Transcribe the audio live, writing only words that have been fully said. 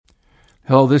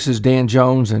Hello, this is Dan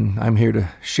Jones, and I'm here to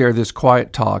share this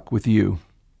quiet talk with you.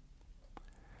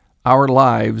 Our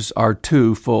lives are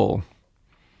too full.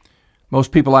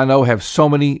 Most people I know have so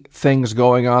many things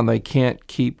going on they can't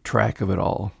keep track of it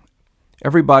all.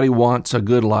 Everybody wants a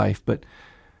good life, but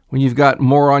when you've got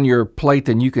more on your plate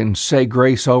than you can say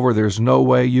grace over, there's no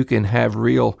way you can have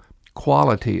real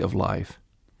quality of life.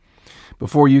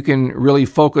 Before you can really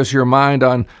focus your mind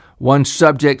on one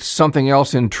subject, something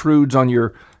else intrudes on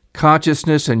your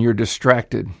consciousness and you're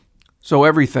distracted. So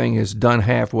everything is done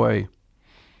halfway.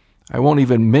 I won't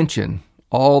even mention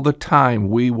all the time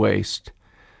we waste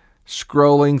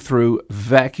scrolling through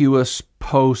vacuous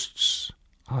posts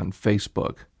on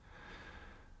Facebook.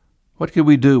 What could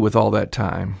we do with all that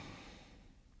time?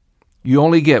 You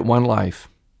only get one life.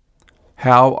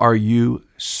 How are you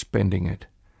spending it?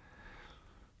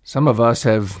 Some of us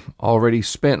have already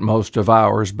spent most of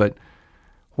ours, but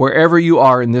wherever you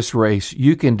are in this race,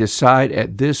 you can decide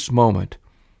at this moment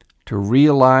to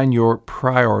realign your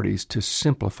priorities to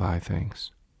simplify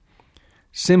things.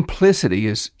 Simplicity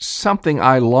is something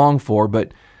I long for,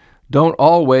 but don't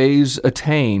always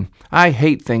attain. I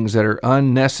hate things that are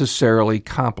unnecessarily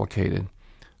complicated.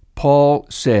 Paul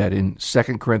said in 2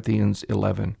 Corinthians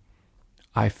 11,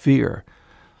 I fear,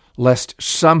 lest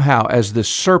somehow as the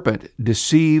serpent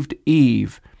deceived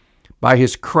Eve by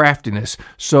his craftiness,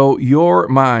 so your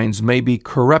minds may be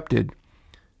corrupted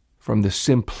from the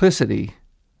simplicity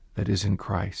that is in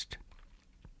Christ.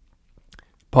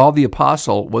 Paul the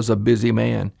Apostle was a busy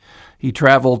man. He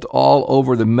traveled all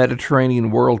over the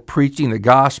Mediterranean world preaching the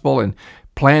gospel and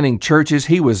planting churches.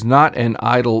 He was not an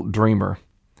idle dreamer,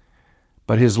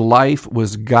 but his life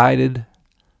was guided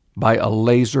by a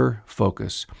laser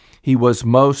focus. He was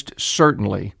most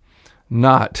certainly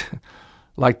not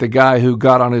like the guy who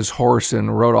got on his horse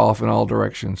and rode off in all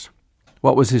directions.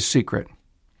 What was his secret?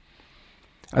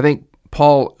 I think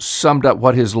Paul summed up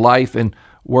what his life and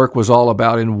work was all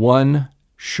about in one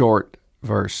short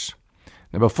verse.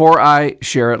 Now, before I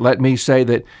share it, let me say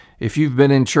that if you've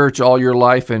been in church all your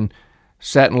life and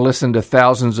sat and listened to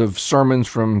thousands of sermons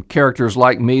from characters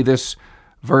like me, this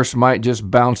verse might just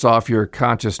bounce off your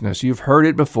consciousness. You've heard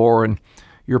it before, and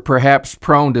you're perhaps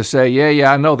prone to say,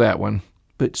 yeah, I know that one.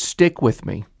 But stick with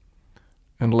me,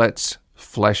 and let's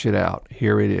flesh it out.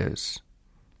 Here it is.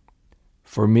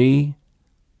 For me,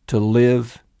 to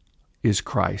live is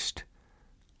Christ,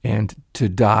 and to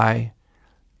die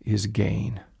is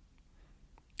gain.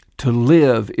 To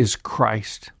live is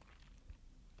Christ.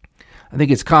 I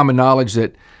think it's common knowledge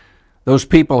that those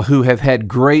people who have had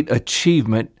great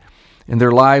achievement in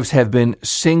their lives have been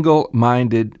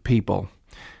single-minded people.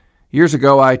 Years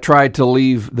ago, I tried to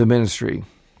leave the ministry.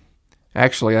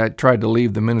 Actually, I tried to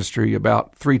leave the ministry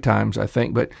about 3 times, I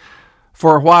think, but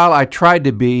for a while I tried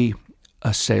to be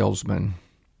a salesman.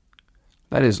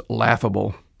 That is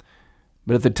laughable,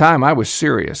 but at the time I was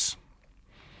serious.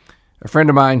 A friend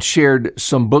of mine shared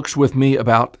some books with me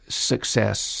about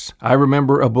success. I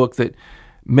remember a book that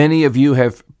many of you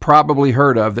have probably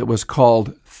heard of that was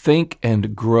called Think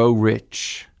and Grow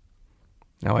Rich.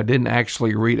 Now, I didn't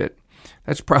actually read it.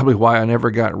 That's probably why I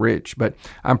never got rich, but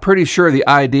I'm pretty sure the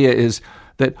idea is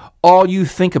that all you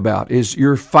think about is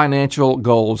your financial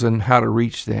goals and how to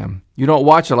reach them. You don't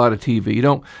watch a lot of TV. You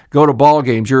don't go to ball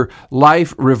games. Your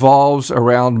life revolves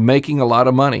around making a lot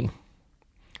of money.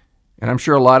 And I'm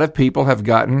sure a lot of people have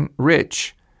gotten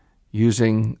rich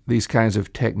using these kinds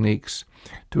of techniques.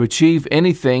 To achieve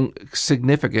anything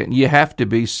significant, you have to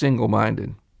be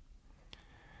single-minded.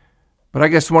 But I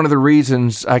guess one of the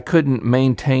reasons I couldn't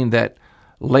maintain that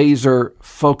laser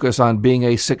focus on being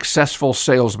a successful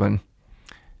salesman,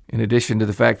 in addition to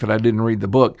the fact that I didn't read the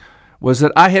book, was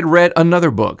that I had read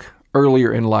another book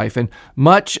earlier in life, and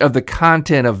much of the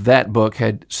content of that book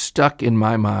had stuck in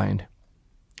my mind.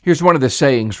 Here's one of the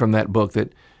sayings from that book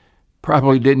that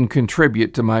probably didn't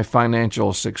contribute to my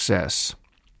financial success.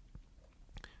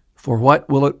 For what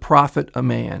will it profit a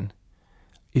man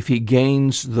if he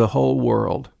gains the whole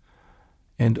world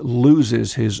and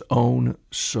loses his own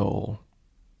soul?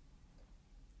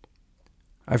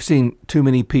 I've seen too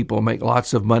many people make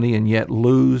lots of money and yet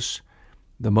lose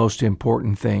the most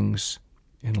important things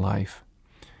in life.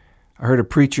 I heard a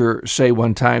preacher say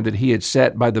one time that he had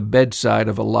sat by the bedside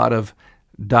of a lot of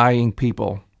dying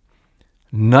people.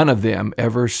 None of them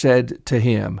ever said to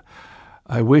him,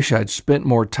 I wish I'd spent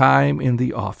more time in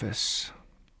the office.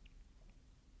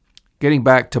 Getting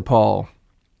back to Paul,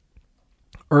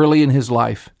 early in his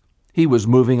life, he was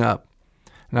moving up.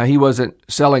 Now, he wasn't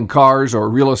selling cars or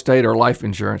real estate or life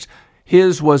insurance.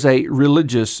 His was a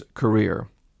religious career.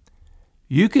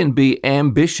 You can be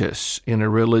ambitious in a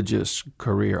religious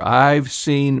career. I've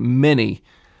seen many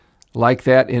like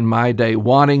that in my day,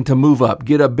 wanting to move up,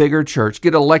 get a bigger church,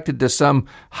 get elected to some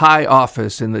high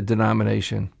office in the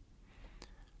denomination.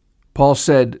 Paul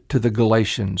said to the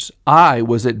Galatians, I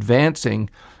was advancing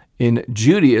in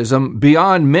Judaism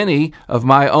beyond many of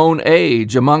my own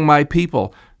age among my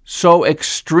people. So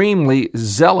extremely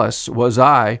zealous was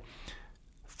I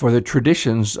for the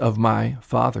traditions of my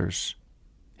fathers.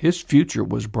 His future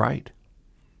was bright.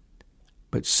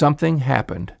 But something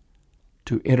happened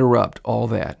to interrupt all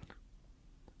that.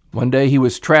 One day he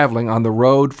was traveling on the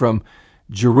road from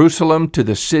Jerusalem to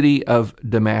the city of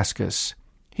Damascus.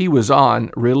 He was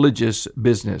on religious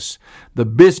business, the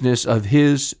business of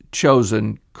his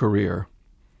chosen career.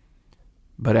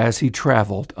 But as he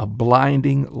traveled, a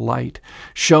blinding light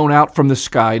shone out from the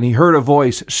sky, and he heard a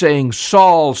voice saying,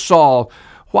 Saul, Saul,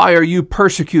 why are you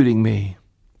persecuting me?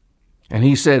 And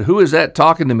he said, Who is that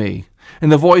talking to me?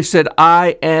 And the voice said,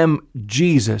 I am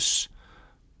Jesus,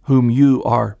 whom you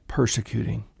are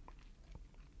persecuting.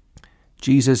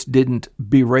 Jesus didn't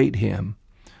berate him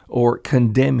or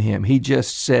condemn him. He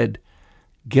just said,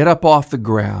 Get up off the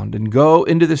ground and go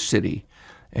into the city,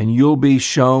 and you'll be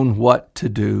shown what to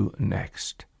do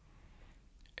next.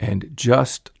 And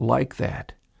just like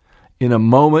that, in a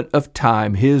moment of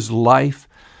time, his life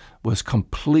was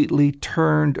completely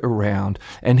turned around,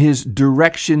 and his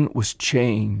direction was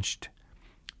changed.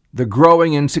 The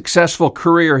growing and successful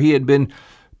career he had been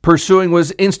pursuing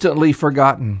was instantly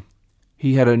forgotten.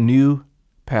 He had a new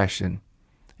passion.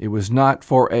 It was not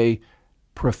for a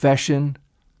profession,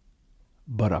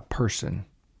 but a person.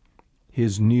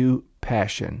 His new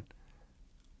passion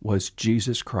was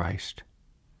Jesus Christ.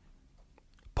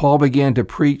 Paul began to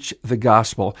preach the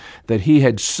gospel that he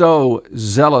had so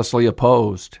zealously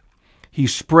opposed. He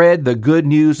spread the good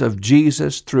news of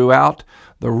Jesus throughout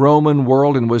the Roman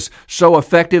world and was so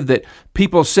effective that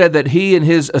people said that he and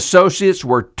his associates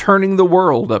were turning the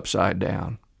world upside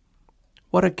down.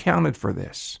 What accounted for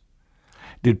this?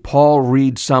 Did Paul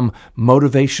read some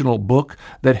motivational book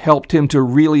that helped him to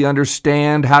really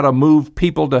understand how to move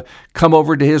people to come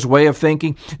over to his way of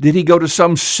thinking? Did he go to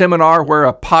some seminar where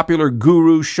a popular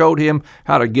guru showed him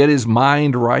how to get his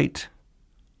mind right?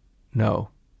 No.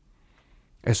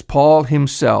 As Paul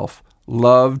himself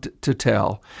loved to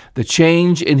tell, the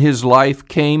change in his life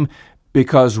came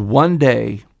because one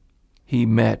day he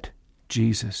met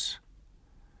Jesus.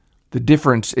 The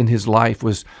difference in his life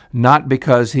was not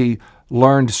because he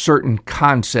learned certain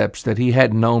concepts that he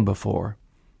hadn't known before.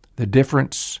 The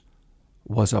difference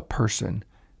was a person,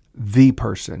 the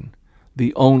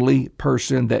only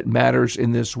person that matters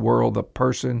in this world, the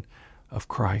person of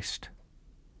Christ.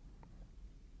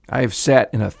 I have sat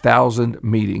in 1,000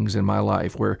 meetings in my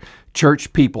life where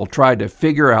church people tried to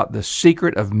figure out the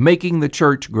secret of making the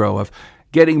church grow, of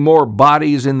getting more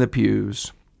bodies in the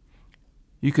pews.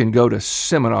 You can go to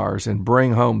seminars and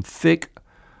bring home thick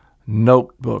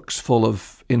notebooks full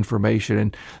of information,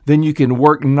 and then you can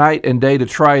work night and day to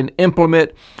try and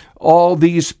implement all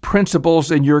these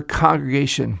principles in your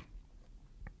congregation.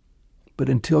 But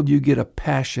until you get a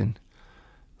passion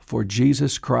for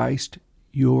Jesus Christ,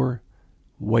 you're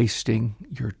wasting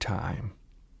your time.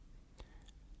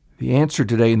 The answer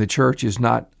today in the church is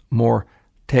not more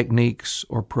techniques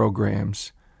or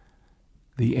programs.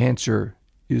 The answer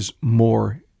is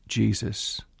more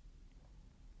Jesus.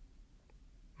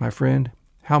 My friend,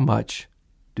 how much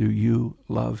do you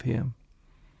love him?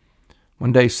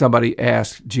 One day somebody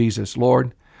asked Jesus,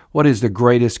 Lord, what is the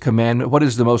greatest commandment? What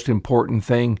is the most important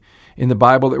thing in the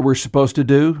Bible that we're supposed to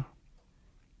do?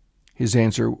 His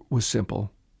answer was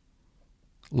simple.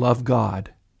 Love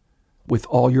God with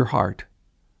all your heart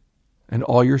and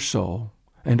all your soul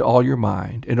and all your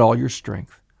mind and all your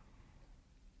strength.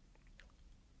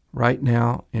 Right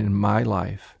now in my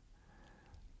life,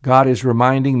 God is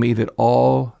reminding me that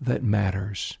all that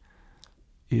matters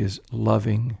is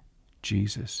loving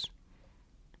Jesus.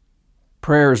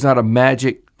 Prayer is not a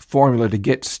magic formula to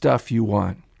get stuff you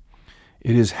want.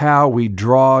 It is how we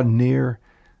draw near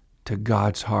to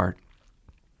God's heart.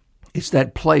 It's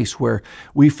that place where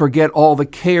we forget all the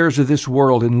cares of this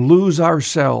world and lose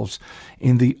ourselves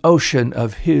in the ocean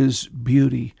of His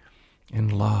beauty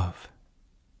and love.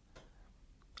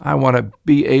 I want to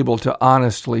be able to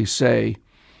honestly say,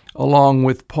 along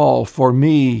with Paul, for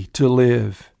me to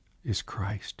live is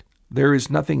Christ. There is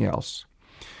nothing else.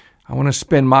 I want to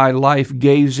spend my life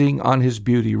gazing on His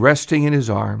beauty, resting in His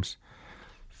arms,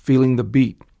 feeling the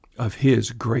beat of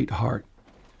His great heart.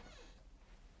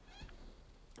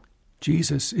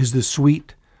 Jesus is the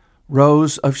sweet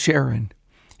rose of Sharon.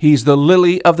 He's the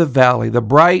lily of the valley, the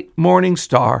bright morning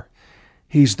star.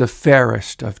 He's the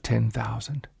fairest of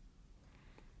 10,000.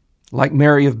 Like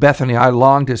Mary of Bethany, I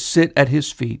long to sit at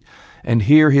His feet, and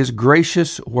hear his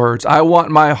gracious words. I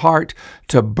want my heart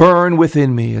to burn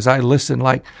within me as I listen,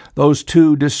 like those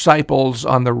two disciples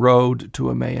on the road to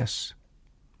Emmaus.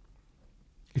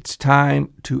 It's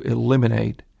time to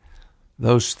eliminate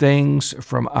those things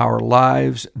from our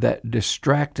lives that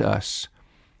distract us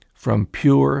from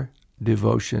pure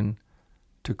devotion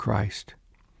to Christ.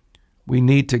 We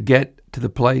need to get to the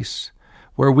place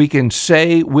where we can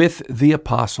say with the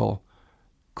apostle,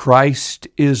 Christ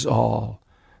is all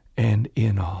and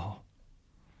in all.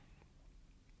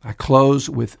 I close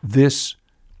with this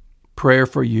prayer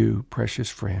for you, precious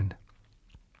friend.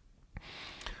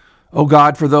 Oh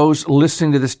God, for those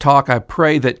listening to this talk, I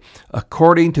pray that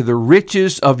according to the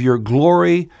riches of your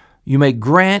glory, you may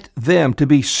grant them to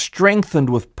be strengthened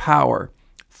with power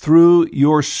through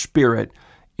your Spirit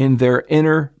in their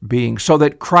inner being, so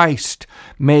that Christ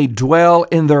may dwell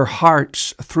in their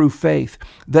hearts through faith,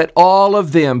 that all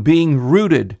of them, being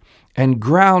rooted and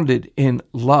grounded in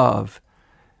love,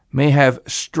 may have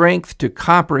strength to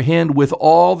comprehend with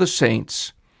all the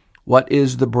saints what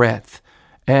is the breadth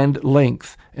and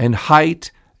length and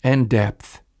height and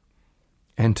depth,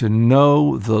 and to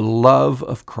know the love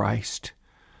of Christ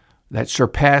that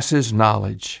surpasses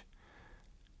knowledge,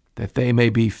 that they may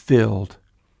be filled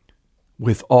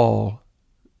with all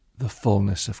the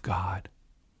fullness of God.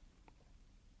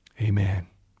 Amen.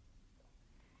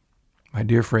 My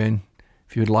dear friend,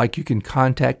 if you would like, you can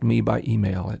contact me by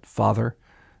email at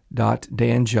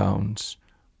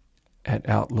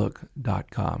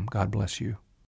father.danjones@outlook.com. God bless you.